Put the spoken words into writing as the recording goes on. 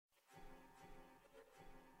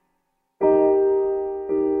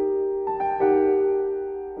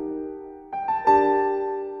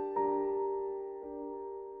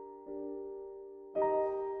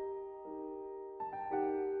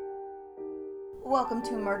Welcome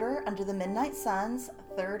to Murder Under the Midnight Sun's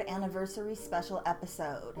 3rd anniversary special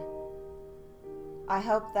episode. I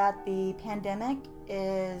hope that the pandemic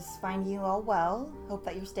is finding you all well. Hope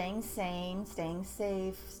that you're staying sane, staying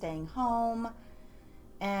safe, staying home,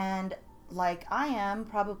 and like I am,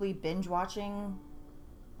 probably binge watching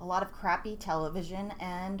a lot of crappy television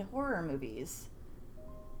and horror movies.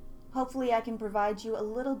 Hopefully I can provide you a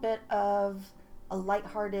little bit of a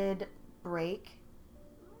lighthearted break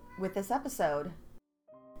with this episode.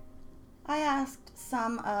 I asked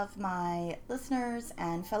some of my listeners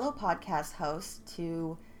and fellow podcast hosts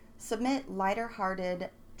to submit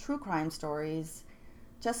lighter-hearted true crime stories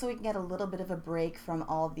just so we can get a little bit of a break from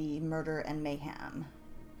all the murder and mayhem.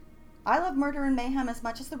 I love murder and mayhem as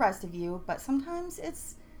much as the rest of you, but sometimes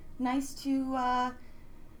it's nice to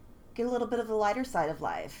get a little bit of the lighter side of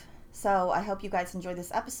life. So I hope you guys enjoy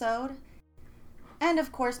this episode. And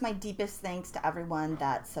of course, my deepest thanks to everyone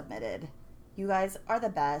that submitted. You guys are the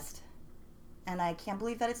best. And I can't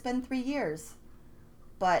believe that it's been 3 years.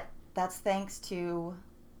 But that's thanks to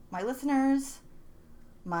my listeners,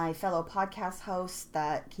 my fellow podcast hosts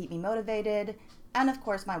that keep me motivated, and of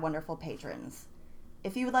course my wonderful patrons.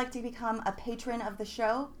 If you would like to become a patron of the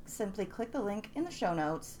show, simply click the link in the show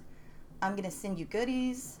notes. I'm going to send you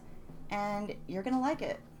goodies, and you're going to like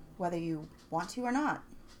it, whether you want to or not.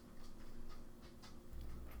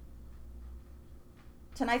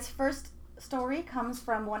 Tonight's first story comes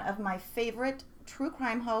from one of my favorite true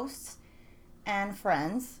crime hosts and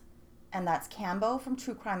friends, and that's Cambo from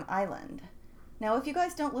True Crime Island. Now, if you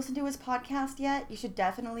guys don't listen to his podcast yet, you should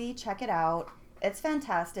definitely check it out. It's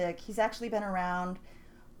fantastic. He's actually been around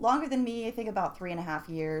longer than me, I think about 3.5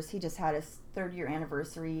 years. He just had his 3rd year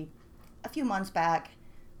anniversary a few months back.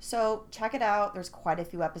 So check it out. There's quite a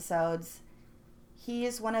few episodes. He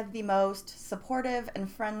is one of the most supportive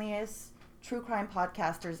and friendliest true crime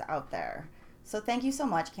podcasters out there. So thank you so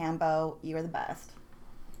much, Cambo. You're the best.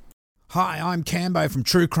 Hi, I'm Cambo from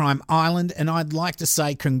True Crime Island, and I'd like to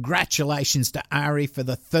say congratulations to Ari for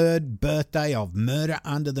the 3rd birthday of Murder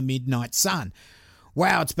Under the Midnight Sun.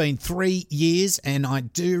 Wow, it's been 3 years, and I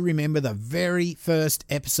do remember the very first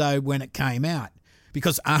episode when it came out,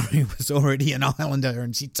 because Ari was already an Islander,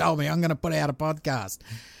 and she told me I'm going to put out a podcast.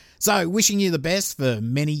 So, wishing you the best for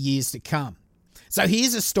many years to come. So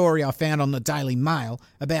here's a story I found on the Daily Mail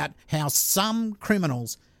about how some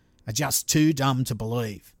criminals are just too dumb to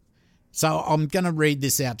believe. So I'm going to read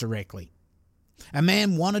this out directly. A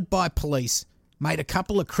man wanted by police made a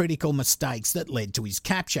couple of critical mistakes that led to his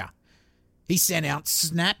capture. He sent out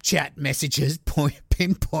Snapchat messages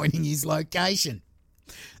pinpointing his location.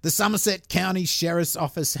 The Somerset County Sheriff's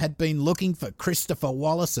Office had been looking for Christopher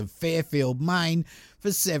Wallace of Fairfield, Maine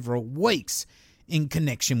for several weeks in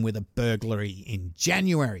connection with a burglary in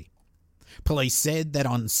January. Police said that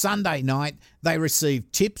on Sunday night they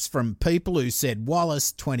received tips from people who said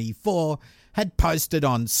Wallace, 24, had posted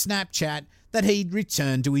on Snapchat that he'd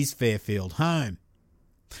returned to his Fairfield home.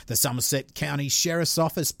 The Somerset County Sheriff's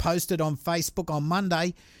Office posted on Facebook on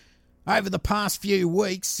Monday, "Over the past few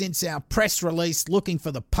weeks since our press release looking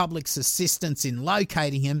for the public's assistance in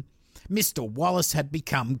locating him, Mr. Wallace had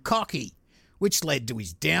become cocky, which led to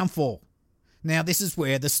his downfall." Now this is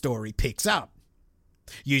where the story picks up.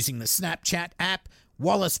 Using the Snapchat app,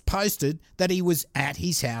 Wallace posted that he was at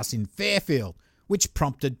his house in Fairfield, which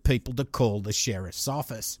prompted people to call the sheriff's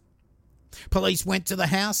office. Police went to the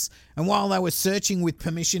house, and while they were searching with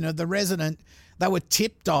permission of the resident, they were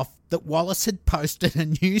tipped off that Wallace had posted a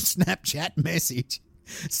new Snapchat message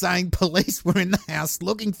saying police were in the house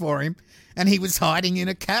looking for him and he was hiding in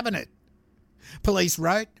a cabinet. Police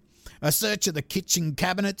wrote, "A search of the kitchen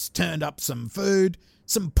cabinets turned up some food,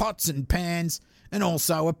 some pots and pans, and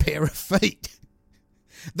also a pair of feet."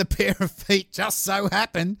 The pair of feet just so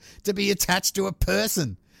happened to be attached to a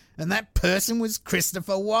person, and that person was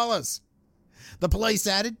Christopher Wallace. The police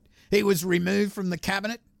added he was removed from the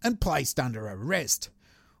cabinet and placed under arrest.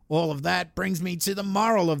 All of that brings me to the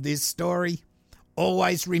moral of this story.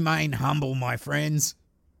 Always remain humble, my friends.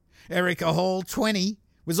 Erica Hall, 20,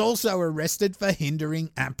 was also arrested for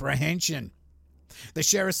hindering apprehension. The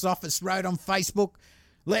sheriff's office wrote on Facebook,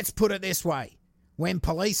 "Let's put it this way. When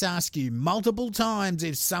police ask you multiple times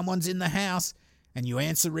if someone's in the house and you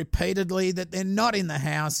answer repeatedly that they're not in the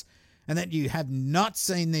house and that you have not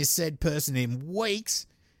seen this said person in weeks,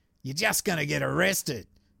 you're just going to get arrested.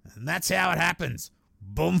 And that's how it happens.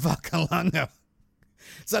 Boomvakalunga."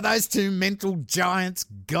 So those two mental giants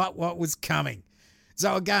got what was coming.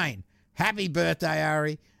 So again, happy birthday,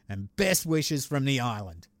 Ari, and best wishes from the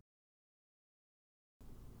island.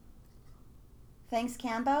 Thanks,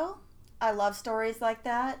 Cambo. I love stories like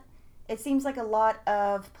that. It seems like a lot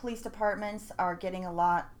of police departments are getting a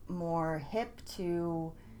lot more hip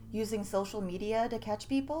to using social media to catch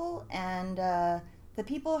people, and the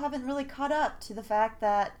people haven't really caught up to the fact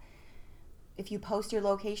that if you post your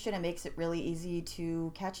location, it makes it really easy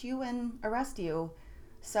to catch you and arrest you.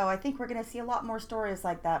 So I think we're going to see a lot more stories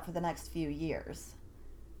like that for the next few years.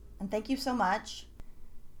 And thank you so much.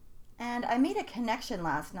 And I made a connection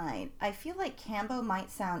last night. I feel like Cambo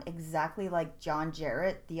might sound exactly like John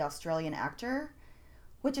Jarratt, the Australian actor,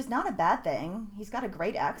 which is not a bad thing. He's got a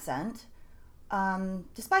great accent,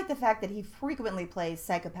 despite the fact that he frequently plays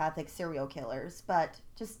psychopathic serial killers, but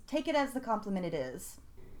just take it as the compliment it is.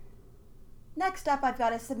 Next up, I've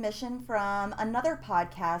got a submission from another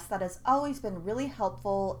podcast that has always been really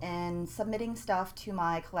helpful in submitting stuff to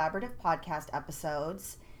my collaborative podcast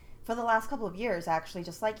episodes for the last couple of years, actually,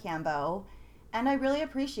 just like Cambo, and I really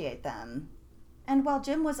appreciate them. And while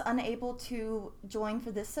Jim was unable to join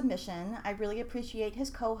for this submission, I really appreciate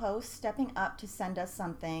his co-host stepping up to send us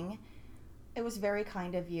something. It was very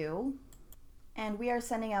kind of you. And we are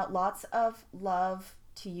sending out lots of love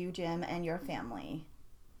to you, Jim, and your family.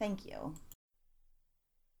 Thank you.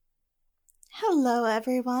 Hello,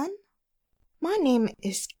 everyone. My name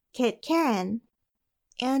is Kit Karen,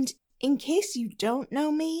 and in case you don't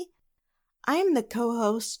know me, I am the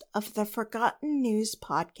co-host of the Forgotten News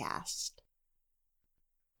podcast.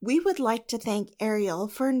 We would like to thank Ariel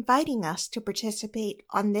for inviting us to participate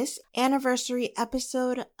on this anniversary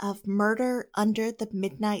episode of Murder Under the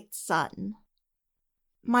Midnight Sun.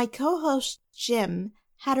 My co-host Jim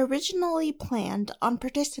had originally planned on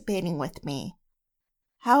participating with me.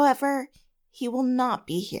 However, he will not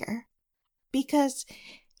be here because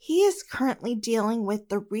he is currently dealing with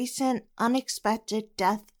the recent unexpected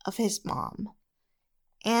death of his mom,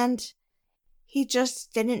 and he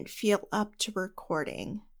just didn't feel up to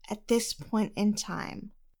recording at this point in time.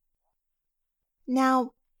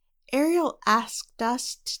 Now, Ariel asked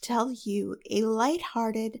us to tell you a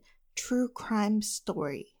lighthearted true crime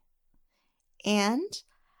story, and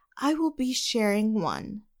I will be sharing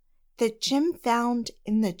one that Jim found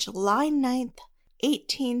in the July 9th,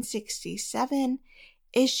 1867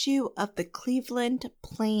 issue of the Cleveland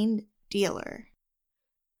Plain Dealer.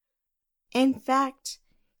 In fact,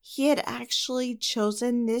 he had actually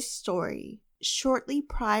chosen this story shortly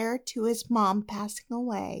prior to his mom passing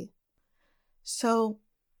away. So,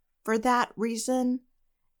 for that reason,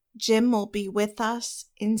 Jim will be with us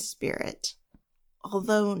in spirit,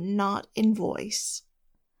 although not in voice.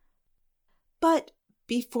 But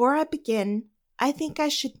before I begin, I think I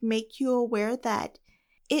should make you aware that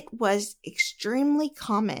it was extremely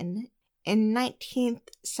common in 19th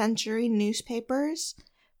century newspapers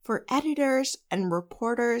for editors and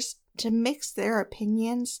reporters to mix their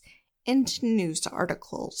opinions into news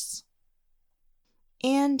articles.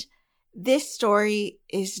 And this story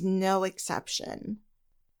is no exception.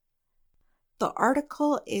 The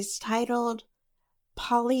article is titled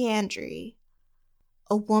Polyandry,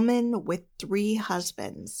 a Woman with 3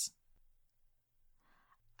 Husbands.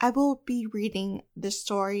 I will be reading the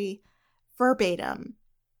story verbatim,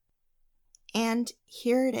 and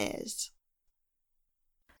here it is.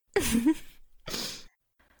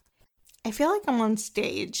 I feel like I'm on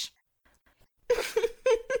stage.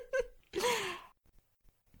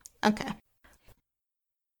 Okay.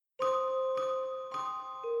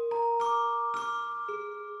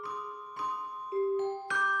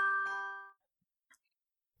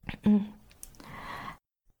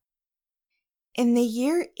 In the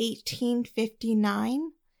year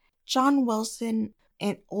 1859, John Wilson,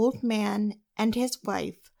 an old man, and his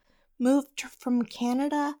wife moved from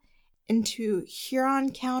Canada into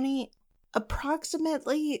Huron County,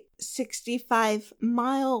 approximately 65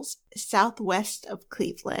 miles southwest of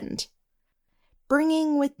Cleveland,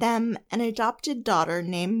 bringing with them an adopted daughter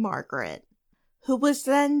named Margaret, who was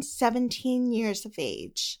then 17 years of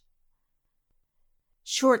age.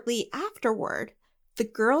 Shortly afterward, the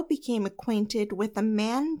girl became acquainted with a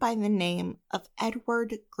man by the name of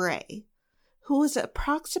Edward Gray, who was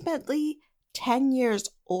approximately 10 years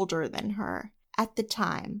older than her at the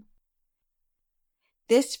time.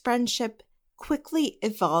 This friendship quickly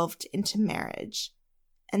evolved into marriage,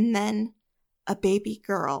 and then a baby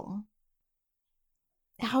girl.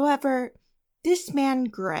 However, this man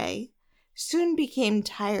Gray soon became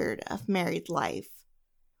tired of married life,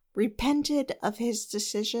 repented of his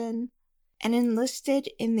decision, and enlisted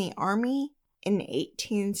in the Army in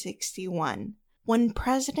 1861, when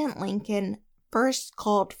President Lincoln first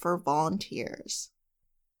called for volunteers.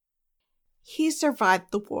 He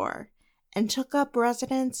survived the war and took up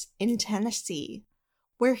residence in Tennessee,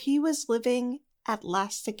 where he was living at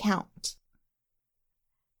last account.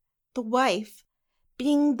 The wife,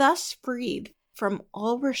 being thus freed from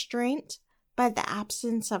all restraint by the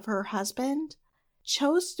absence of her husband,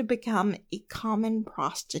 chose to become a common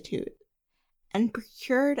prostitute and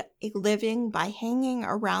procured a living by hanging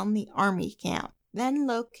around the army camp, then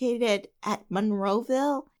located at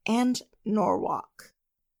Monroeville and Norwalk.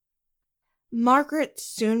 Margaret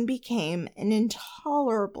soon became an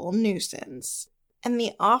intolerable nuisance, and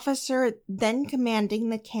the officer then commanding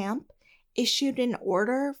the camp issued an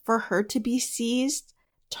order for her to be seized,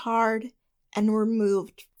 tarred, and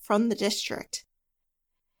removed from the district.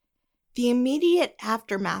 The immediate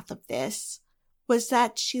aftermath of this was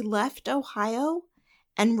that she left Ohio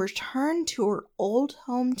and returned to her old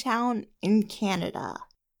hometown in Canada.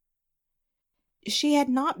 She had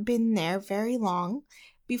not been there very long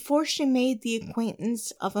before she made the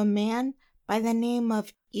acquaintance of a man by the name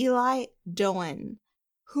of Eli Doan,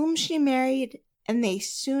 whom she married, and they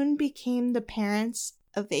soon became the parents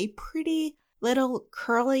of a pretty little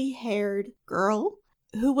curly-haired girl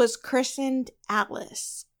who was christened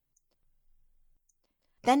Alice.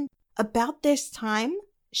 Then, about this time,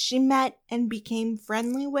 she met and became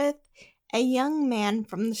friendly with a young man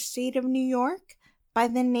from the state of New York by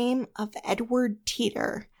the name of Edward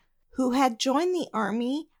Teeter, who had joined the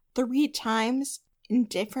army 3 times in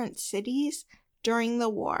different cities during the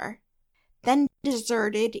war, then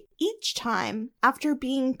deserted each time after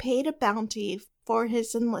being paid a bounty for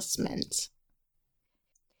his enlistment.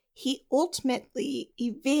 He ultimately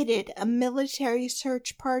evaded a military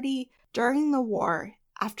search party during the war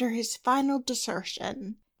after his final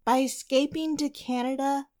desertion by escaping to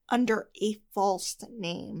Canada under a false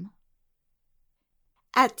name.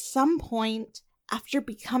 At some point, after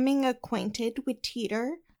becoming acquainted with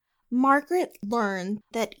Teeter, Margaret learned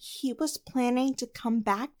that he was planning to come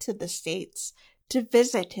back to the States to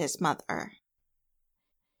visit his mother.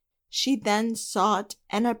 She then sought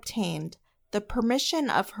and obtained the permission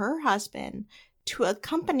of her husband to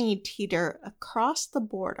accompany Teeter across the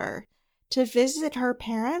border to visit her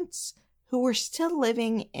parents, who were still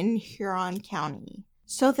living in Huron County,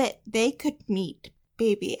 so that they could meet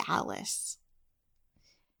baby Alice.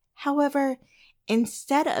 However,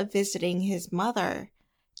 instead of visiting his mother,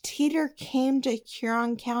 Teeter came to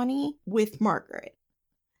Huron County with Margaret.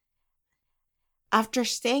 After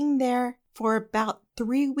staying there for about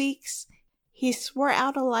 3 weeks, he swore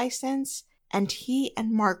out a license and he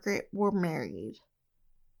and Margaret were married.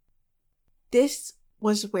 This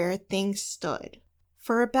was where things stood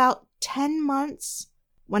for about 10 months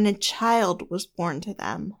when a child was born to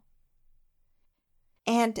them.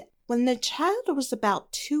 And when the child was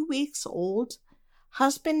about 2 weeks old,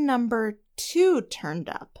 husband number 2 turned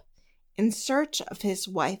up in search of his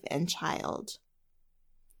wife and child.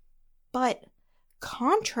 But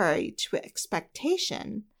contrary to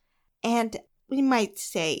expectation, and we might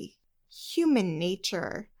say human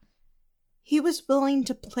nature, he was willing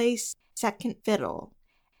to play second fiddle,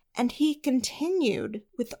 and he continued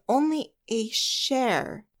with only a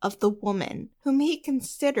share of the woman whom he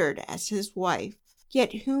considered as his wife,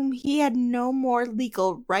 yet whom he had no more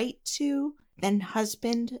legal right to than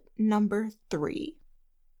husband number 3.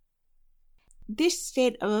 This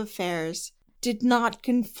state of affairs did not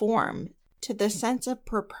conform to the sense of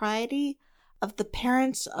propriety of the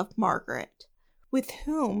parents of Margaret, with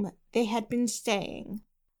whom they had been staying.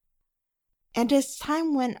 And as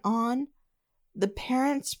time went on, the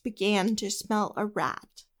parents began to smell a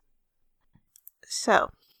rat. So,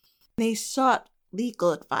 they sought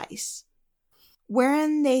legal advice,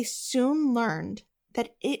 wherein they soon learned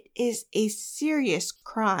that it is a serious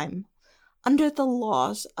crime under the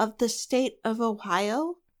laws of the state of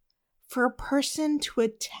Ohio for a person to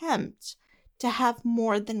attempt to have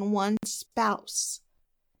more than one spouse,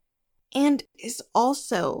 and is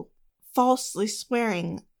also falsely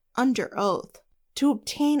swearing under oath to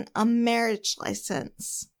obtain a marriage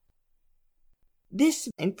license. This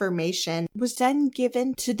information was then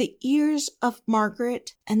given to the ears of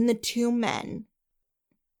Margaret and the 2 men.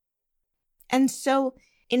 And so,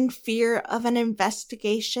 in fear of an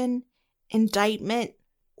investigation, indictment,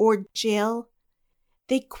 or jail,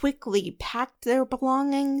 they quickly packed their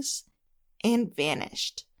belongings and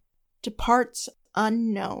vanished to parts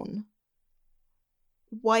unknown.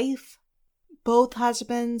 Wife, both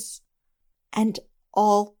husbands, and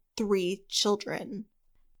all 3 children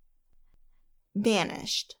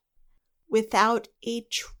vanished without a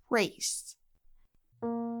trace.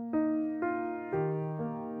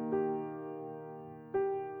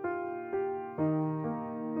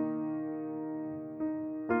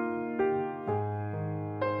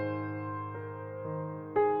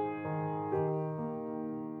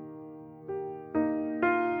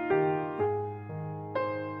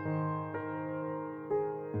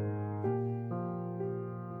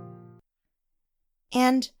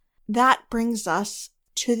 And that brings us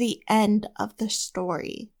to the end of the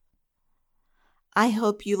story. I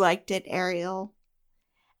hope you liked it, Ariel,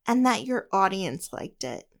 and that your audience liked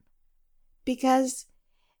it. Because,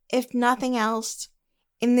 if nothing else,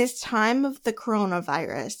 in this time of the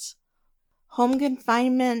coronavirus, home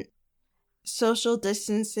confinement, social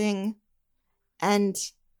distancing, and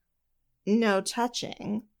no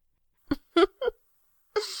touching,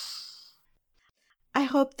 I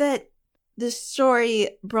hope that this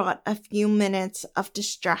story brought a few minutes of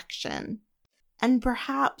distraction and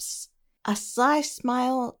perhaps a sly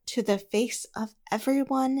smile to the face of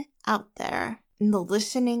everyone out there in the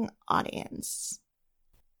listening audience.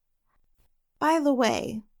 By the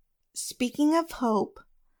way, speaking of hope,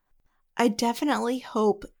 I definitely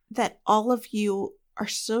hope that all of you are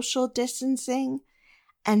social distancing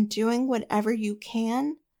and doing whatever you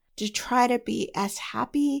can to try to be as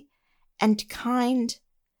happy and kind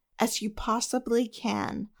as you possibly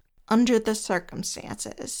can under the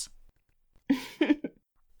circumstances.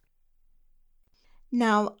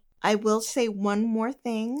 Now, I will say one more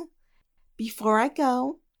thing before I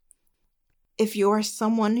go. If you are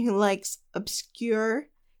someone who likes obscure,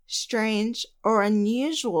 strange, or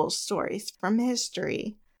unusual stories from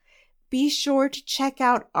history, be sure to check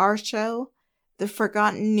out our show, the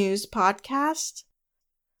Forgotten News Podcast.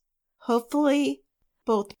 Hopefully,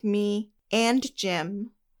 both me and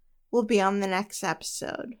Jim will be on the next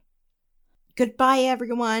episode. Goodbye,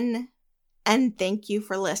 everyone, and thank you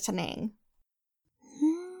for listening.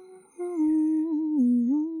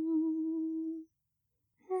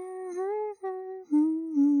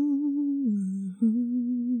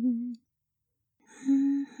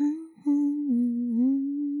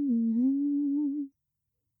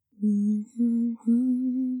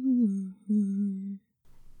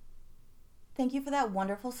 Thank you for that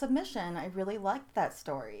wonderful submission. I really liked that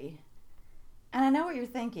story. And I know what you're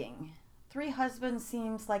thinking. 3 husbands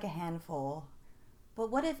seems like a handful.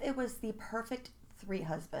 But what if it was the perfect 3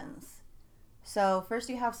 husbands? So first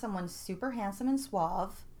you have someone super handsome and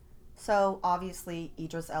suave. So obviously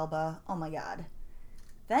Idris Elba, oh my god.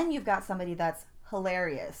 Then you've got somebody that's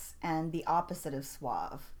hilarious and the opposite of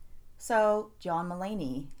suave. So John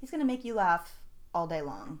Mulaney, he's going to make you laugh all day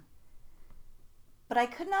long. But I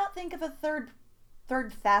could not think of a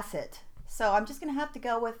third facet, so I'm just going to have to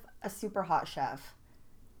go with a super hot chef.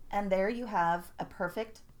 And there you have a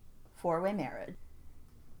perfect 4-way marriage.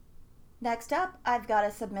 Next up, I've got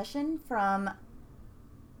a submission from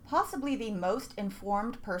possibly the most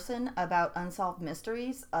informed person about unsolved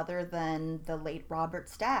mysteries other than the late Robert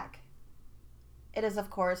Stack. It is, of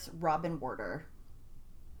course, Robin Warder.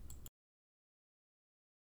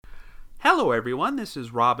 Hello everyone, this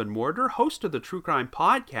is Robin Warder, host of the true crime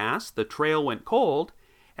podcast, The Trail Went Cold,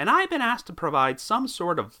 and I've been asked to provide some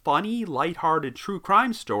sort of funny, lighthearted true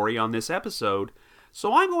crime story on this episode,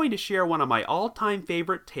 so I'm going to share one of my all-time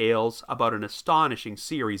favorite tales about an astonishing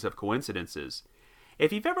series of coincidences.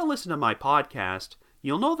 If you've ever listened to my podcast,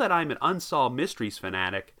 you'll know that I'm an unsolved mysteries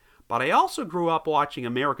fanatic, but I also grew up watching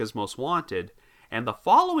America's Most Wanted, and the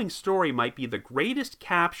following story might be the greatest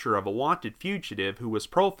capture of a wanted fugitive who was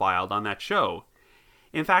profiled on that show.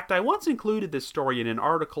 In fact, I once included this story in an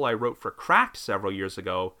article I wrote for Cracked several years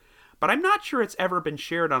ago, but I'm not sure it's ever been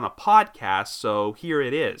shared on a podcast, so here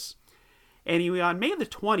it is. Anyway, on May the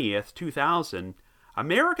 20th, 2000,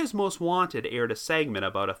 America's Most Wanted aired a segment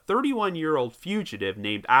about a 31-year-old fugitive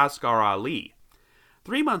named Asghar Ali.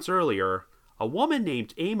 3 months earlier, a woman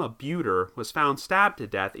named Emma Buter was found stabbed to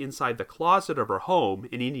death inside the closet of her home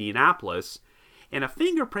in Indianapolis, and a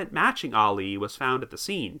fingerprint matching Ali was found at the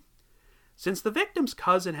scene. Since the victim's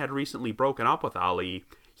cousin had recently broken up with Ali,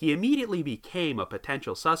 he immediately became a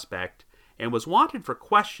potential suspect and was wanted for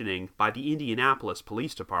questioning by the Indianapolis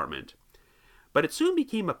Police Department. But it soon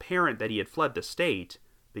became apparent that he had fled the state,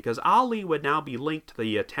 because Ali would now be linked to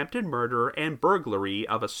the attempted murder and burglary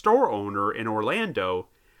of a store owner in Orlando,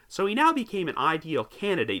 so he now became an ideal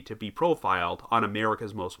candidate to be profiled on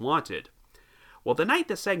America's Most Wanted. Well, the night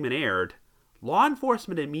the segment aired, law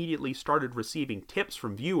enforcement immediately started receiving tips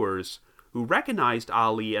from viewers who recognized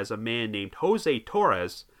Ali as a man named Jose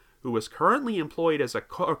Torres, who was currently employed as a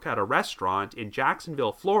cook at a restaurant in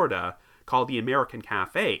Jacksonville, Florida, called the American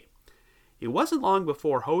Cafe. It wasn't long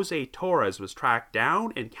before Jose Torres was tracked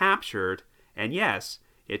down and captured, and yes,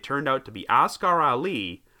 it turned out to be Asghar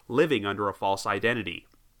Ali living under a false identity.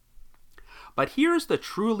 But here's the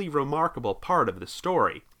truly remarkable part of the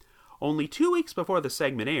story. Only 2 weeks before the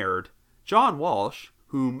segment aired, John Walsh,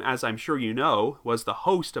 whom, as I'm sure you know, was the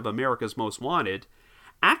host of America's Most Wanted,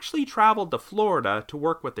 actually traveled to Florida to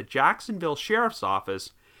work with the Jacksonville Sheriff's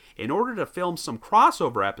Office in order to film some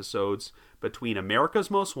crossover episodes between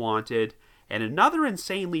America's Most Wanted and another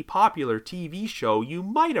insanely popular TV show you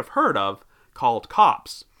might have heard of called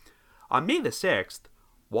Cops. On May the 6th,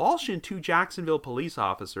 Walsh and 2 Jacksonville police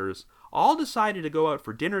officers all decided to go out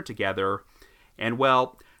for dinner together, and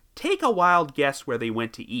well, take a wild guess where they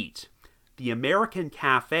went to eat. The American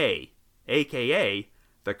Cafe, aka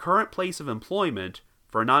the current place of employment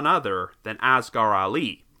for none other than Asghar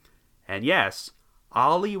Ali. And yes,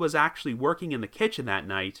 Ali was actually working in the kitchen that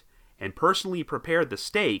night and personally prepared the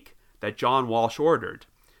steak that John Walsh ordered.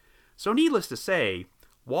 So needless to say,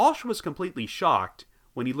 Walsh was completely shocked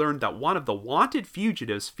when he learned that one of the wanted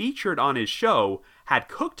fugitives featured on his show had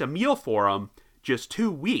cooked a meal for him just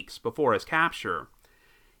 2 weeks before his capture.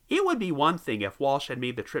 It would be one thing if Walsh had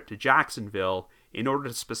made the trip to Jacksonville in order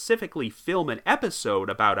to specifically film an episode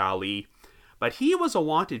about Ali, but he was a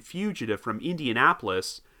wanted fugitive from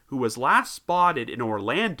Indianapolis who was last spotted in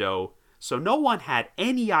Orlando, so no one had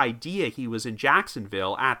any idea he was in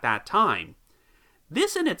Jacksonville at that time.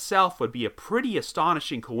 This in itself would be a pretty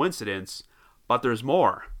astonishing coincidence, but there's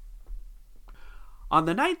more. On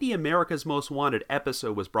the night the America's Most Wanted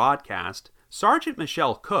episode was broadcast, Sergeant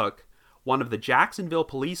Michelle Cook, one of the Jacksonville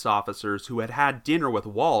police officers who had had dinner with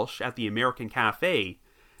Walsh at the American Cafe,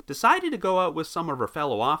 decided to go out with some of her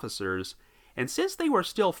fellow officers, and since they were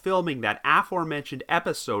still filming that aforementioned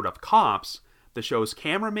episode of Cops, the show's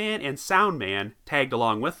cameraman and soundman tagged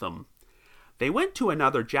along with them. They went to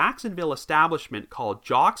another Jacksonville establishment called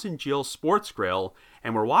Jocks and Jill's Sports Grill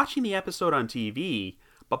and were watching the episode on TV,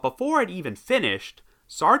 but before it even finished,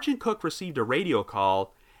 Sergeant Cook received a radio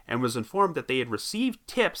call and was informed that they had received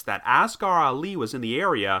tips that Asghar Ali was in the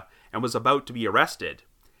area and was about to be arrested.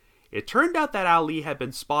 It turned out that Ali had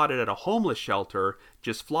been spotted at a homeless shelter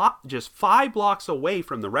just 5 blocks away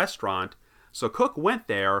from the restaurant, so Cook went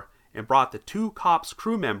there and brought the 2 Cops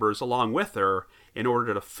crew members along with her in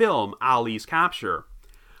order to film Ali's capture.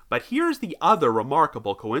 But here's the other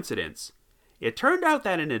remarkable coincidence. It turned out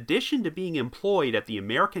that in addition to being employed at the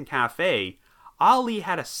American Cafe, Ali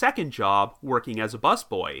had a second job working as a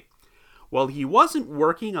busboy. While he wasn't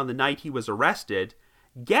working on the night he was arrested,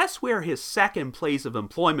 guess where his second place of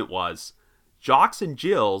employment was? Jocks and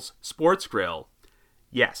Jill's Sports Grill.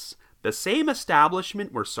 Yes, the same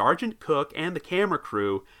establishment where Sergeant Cook and the camera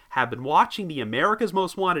crew had been watching the America's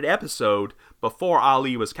Most Wanted episode before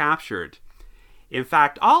Ali was captured. In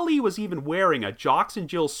fact, Ali was even wearing a Jocks and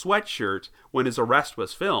Jill's sweatshirt when his arrest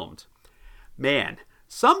was filmed. Man,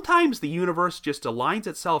 sometimes the universe just aligns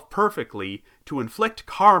itself perfectly to inflict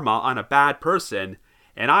karma on a bad person,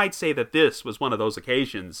 and I'd say that this was one of those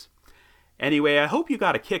occasions. Anyway, I hope you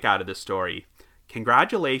got a kick out of this story.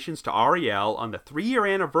 Congratulations to Ariel on the 3-year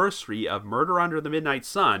anniversary of Murder Under the Midnight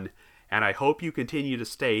Sun, and I hope you continue to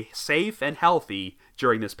stay safe and healthy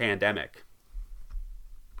during this pandemic.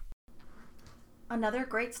 Another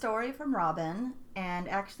great story from Robin, and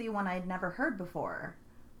actually one I'd never heard before.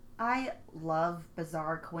 I love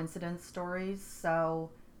bizarre coincidence stories,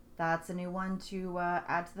 so that's a new one to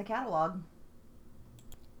add to the catalog.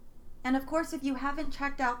 And of course, if you haven't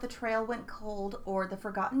checked out The Trail Went Cold or the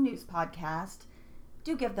Forgotten News podcast,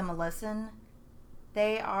 do give them a listen.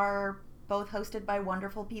 They are both hosted by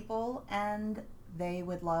wonderful people, and they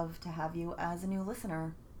would love to have you as a new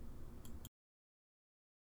listener.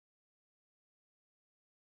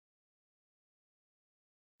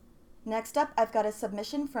 Next up, I've got a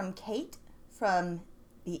submission from Kate from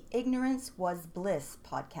the Ignorance Was Bliss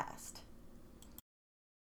podcast.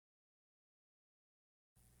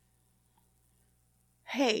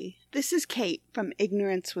 Hey, this is Kate from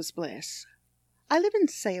Ignorance Was Bliss. I live in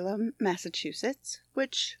Salem, Massachusetts,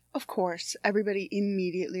 which, of course, everybody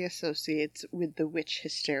immediately associates with the witch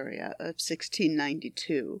hysteria of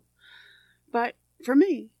 1692. But for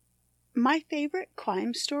me, my favorite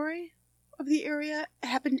crime story of the area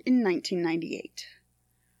happened in 1998.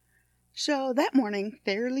 So that morning,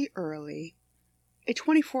 fairly early, a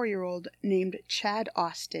 24-year-old named Chad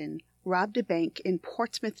Austin robbed a bank in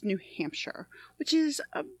Portsmouth, New Hampshire, which is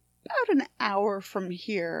about an hour from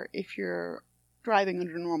here if you're driving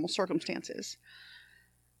under normal circumstances.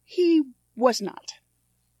 He was not.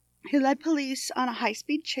 He led police on a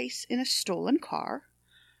high-speed chase in a stolen car.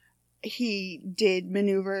 He did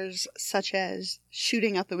maneuvers such as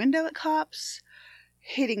shooting out the window at cops,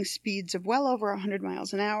 hitting speeds of well over 100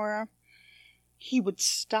 miles an hour. He would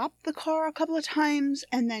stop the car a couple of times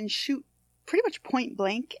and then shoot pretty much point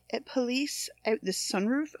blank at police out the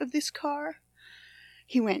sunroof of this car.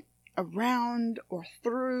 He went around or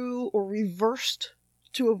through or reversed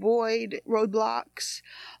to avoid roadblocks.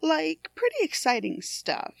 Like, pretty exciting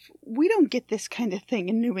stuff. We don't get this kind of thing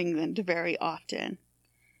in New England very often.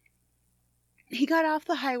 he got off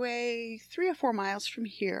the highway 3 or 4 miles from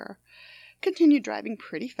here, continued driving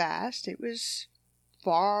pretty fast. It was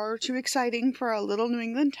far too exciting for a little New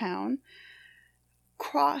England town.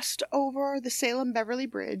 Crossed over the Salem-Beverly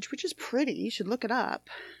Bridge, which is pretty. You should look it up.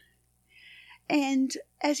 And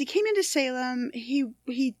as he came into Salem,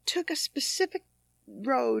 he took a specific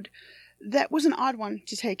road that was an odd one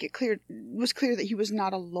to take. It was clear that he was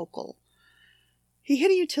not a local. He hit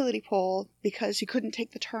a utility pole because he couldn't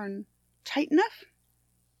take the turn tight enough,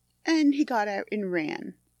 and he got out and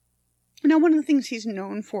ran. Now, one of the things he's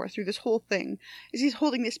known for through this whole thing is he's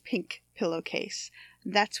holding this pink pillowcase.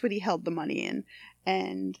 That's what he held the money in,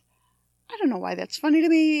 and I don't know why that's funny to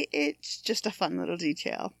me. It's just a fun little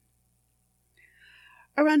detail.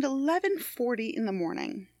 Around 11:40 in the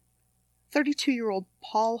morning, 32-year-old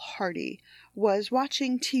Paul Hardy was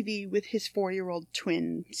watching TV with his 4-year-old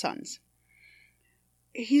twin sons.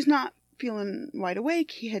 He's not feeling wide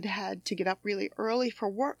awake. He had to get up really early for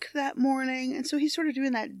work that morning, and so he's sort of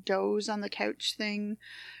doing that doze on the couch thing,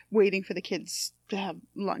 waiting for the kids to have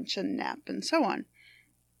lunch and nap and so on.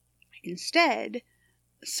 Instead,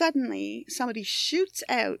 suddenly somebody shoots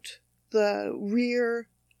out the rear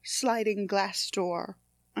sliding glass door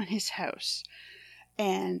on his house,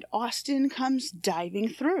 and Austin comes diving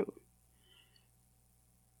through.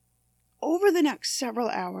 Over the next several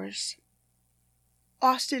hours,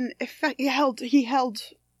 Austin he held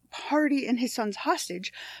Hardy and his sons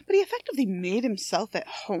hostage, but he effectively made himself at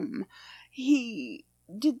home. He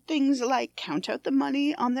did things like count out the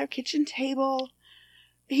money on their kitchen table.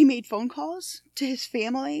 He made phone calls to his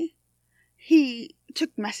family. He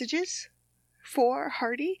took messages for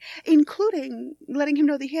Hardy, including letting him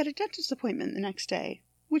know that he had a dentist appointment the next day,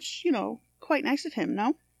 which, quite nice of him,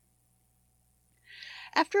 no?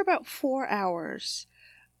 After about 4 hours,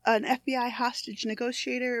 an FBI hostage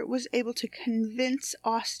negotiator was able to convince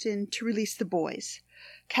Austin to release the boys.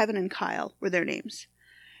 Kevin and Kyle were their names.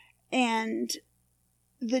 And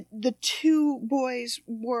the 2 boys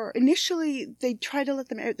were, initially, they tried to let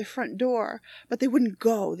them out the front door, but they wouldn't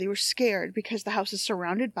go. They were scared because the house is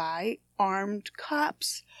surrounded by armed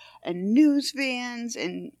cops and news vans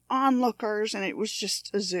and onlookers, and it was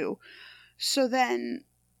just a zoo. So then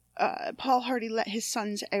Paul Hardy let his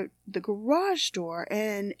sons out the garage door,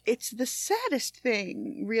 and it's the saddest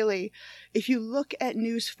thing, really, if you look at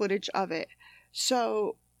news footage of it.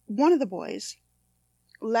 So one of the boys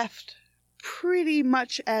left pretty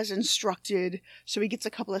much as instructed, so he gets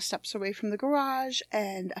a couple of steps away from the garage,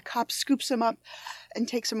 and a cop scoops him up and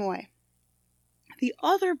takes him away. The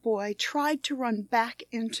other boy tried to run back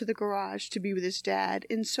into the garage to be with his dad,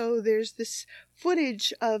 and so there's this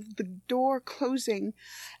footage of the door closing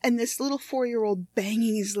and this little 4-year-old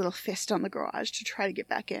banging his little fist on the garage to try to get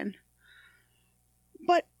back in.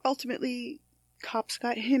 But ultimately, cops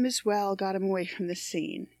got him as well, got him away from the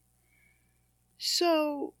scene.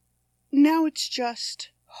 So now it's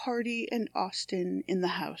just Hardy and Austin in the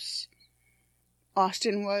house.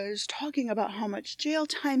 Austin was talking about how much jail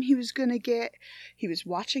time he was going to get. He was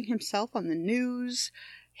watching himself on the news.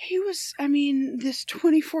 He was, this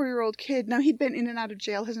 24-year-old kid. Now, he'd been in and out of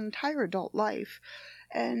jail his entire adult life,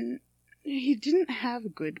 and he didn't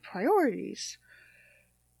have good priorities.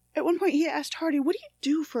 At one point, he asked Hardy, "What do you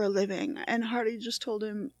do for a living?" And Hardy just told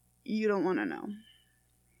him, "You don't want to know."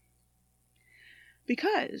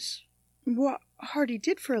 Because what Hardy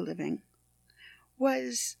did for a living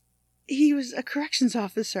was he was a corrections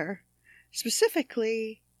officer.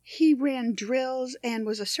 Specifically, he ran drills and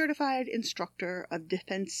was a certified instructor of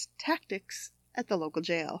defense tactics at the local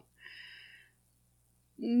jail.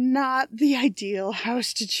 Not the ideal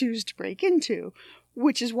house to choose to break into,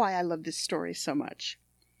 which is why I love this story so much.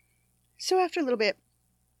 So after a little bit,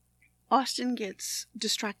 Austin gets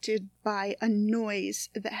distracted by a noise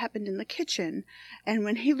that happened in the kitchen, and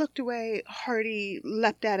when he looked away, Hardy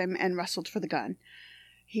leapt at him and wrestled for the gun.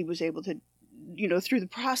 He was able to, through the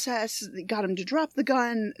process, got him to drop the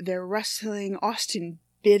gun. They're wrestling. Austin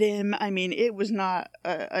bit him. It was not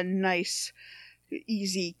a nice,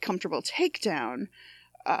 easy, comfortable takedown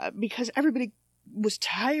because everybody was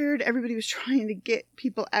tired. Everybody was trying to get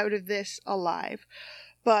people out of this alive.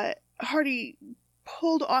 But Hardy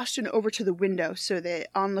pulled Austin over to the window so that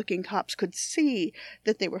onlooking cops could see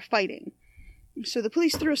that they were fighting. So the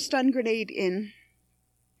police threw a stun grenade in.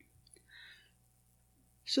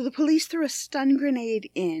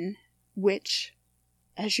 Which,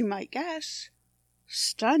 as you might guess,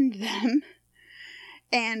 stunned them,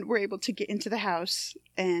 and were able to get into the house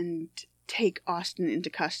and take Austin into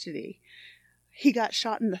custody. He got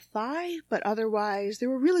shot in the thigh, but otherwise there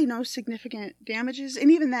were really no significant damages, and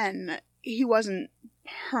even then, he wasn't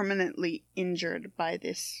permanently injured by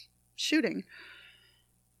this shooting.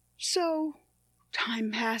 So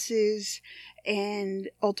time passes, and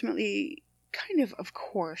ultimately, of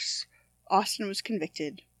course, Austin was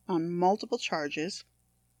convicted on multiple charges.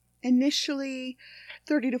 Initially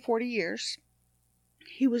 30 to 40 years.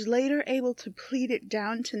 He was later able to plead it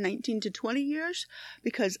down to 19 to 20 years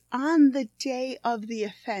because on the day of the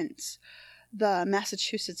offense, the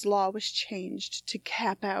Massachusetts law was changed to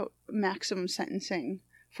cap out maximum sentencing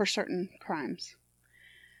for certain crimes.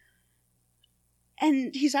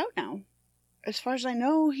 And he's out now. As far as I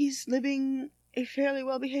know, he's living a fairly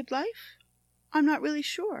well-behaved life. I'm not really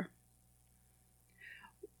sure.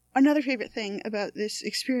 Another favorite thing about this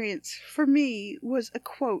experience for me was a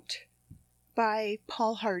quote by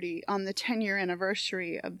Paul Hardy on the 10-year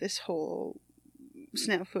anniversary of this whole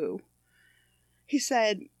snafu. He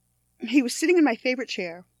said, "He was sitting in my favorite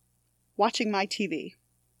chair, watching my TV.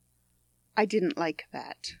 I didn't like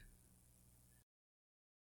that."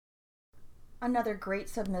 Another great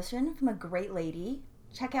submission from a great lady.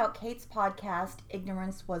 Check out Kate's podcast,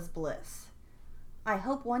 Ignorance Was Bliss. I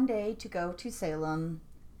hope one day to go to Salem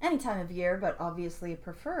any time of year, but obviously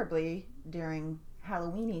preferably during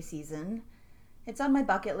Halloweeny season. It's on my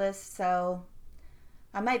bucket list, so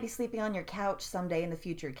I might be sleeping on your couch someday in the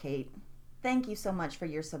future, Kate. Thank you so much for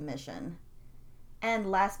your submission. And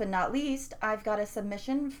last but not least, I've got a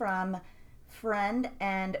submission from friend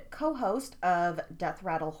and co-host of Death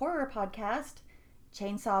Rattle Horror Podcast,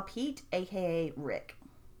 Chainsaw Pete, aka Rick.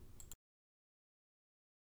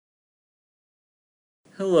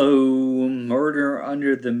 Hello, Murder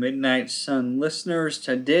Under the Midnight Sun listeners.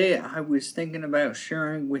 Today I was thinking about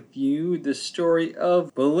sharing with you the story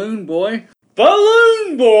of Balloon Boy.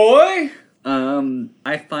 Balloon Boy!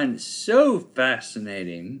 I find it so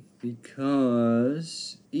fascinating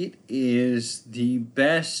because it is the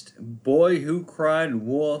best Boy Who Cried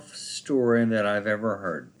Wolf story that I've ever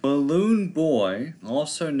heard. Balloon Boy,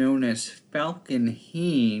 also known as Falcon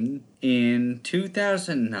Heen, in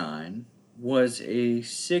 2009, was a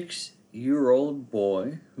 6-year-old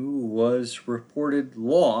boy who was reported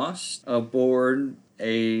lost aboard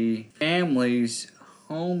a family's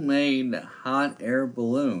homemade hot air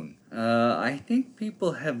balloon. I think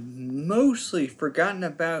people have mostly forgotten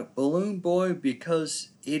about Balloon Boy because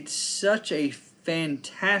it's such a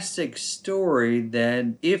fantastic story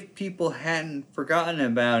that if people hadn't forgotten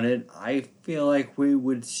about it, I feel like we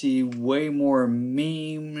would see way more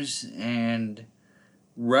memes and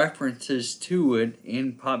references to it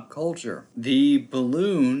in pop culture. The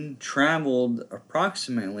balloon traveled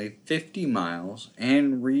approximately 50 miles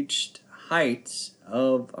and reached heights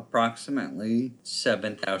of approximately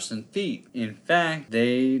 7,000 feet. In fact,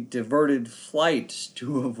 they diverted flights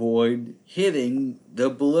to avoid hitting the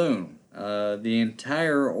balloon. The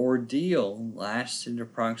entire ordeal lasted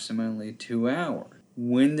approximately 2 hours.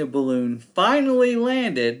 When the balloon finally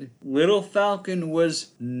landed, Little Falcon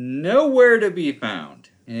was nowhere to be found.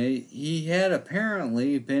 He had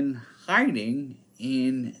apparently been hiding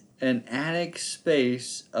in an attic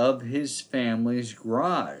space of his family's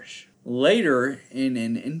garage. Later, in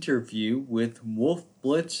an interview with Wolf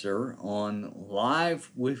Blitzer on Live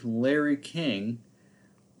with Larry King,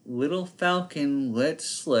 Little Falcon let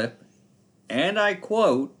slip, and I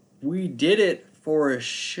quote, "We did it for a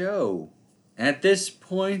show." At this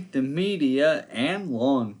point, the media and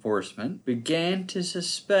law enforcement began to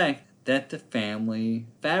suspect that the family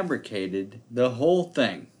fabricated the whole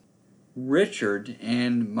thing. Richard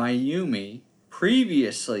and Mayumi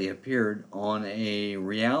previously appeared on a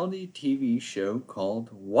reality TV show called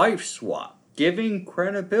Wife Swap, giving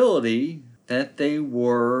credibility that they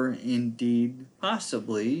were indeed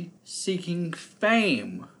possibly seeking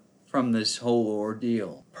fame from this whole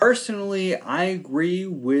ordeal. Personally, I agree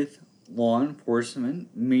with law enforcement,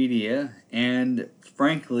 media, and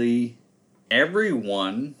frankly,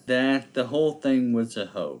 everyone that the whole thing was a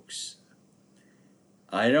hoax.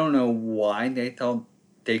 I don't know why they thought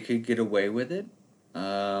they could get away with it.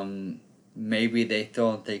 Maybe they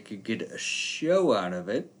thought they could get a show out of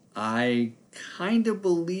it. I kind of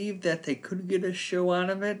believe that they could get a show out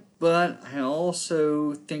of it, but I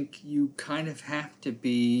also think you kind of have to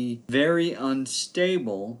be very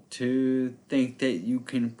unstable to think that you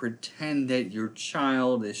can pretend that your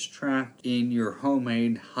child is trapped in your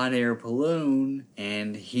homemade hot air balloon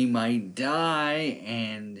and he might die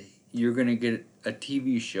and you're going to get a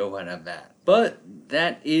TV show out of that. But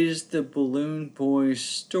that is the Balloon Boy's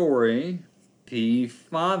story. The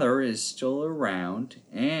father is still around,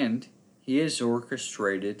 and he has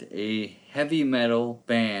orchestrated a heavy metal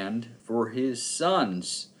band for his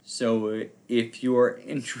sons. So if you are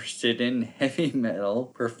interested in heavy metal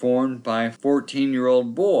performed by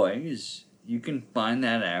 14-year-old boys, you can find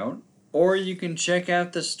that out Or you can check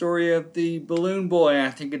out the story of the Balloon Boy. I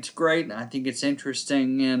think it's great. I think it's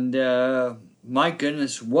interesting. And my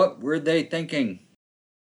goodness, what were they thinking?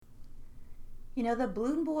 You know, the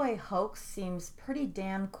Balloon Boy hoax seems pretty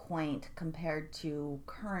damn quaint compared to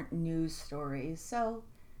current news stories, so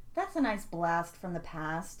that's a nice blast from the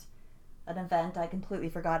past. An event I completely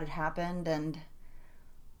forgot had happened, and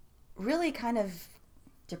really kind of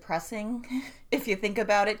depressing if you think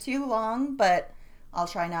about it too long, but I'll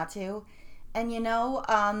try not to. And you know,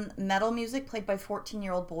 metal music played by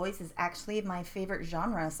 14-year-old boys is actually my favorite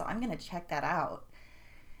genre, so I'm going to check that out.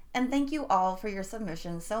 And thank you all for your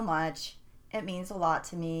submissions so much. It means a lot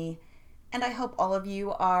to me. And I hope all of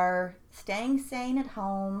you are staying sane at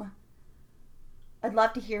home. I'd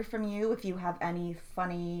love to hear from you if you have any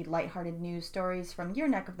funny, lighthearted news stories from your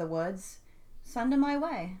neck of the woods. Send them my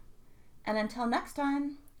way. And until next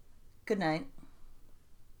time, good night.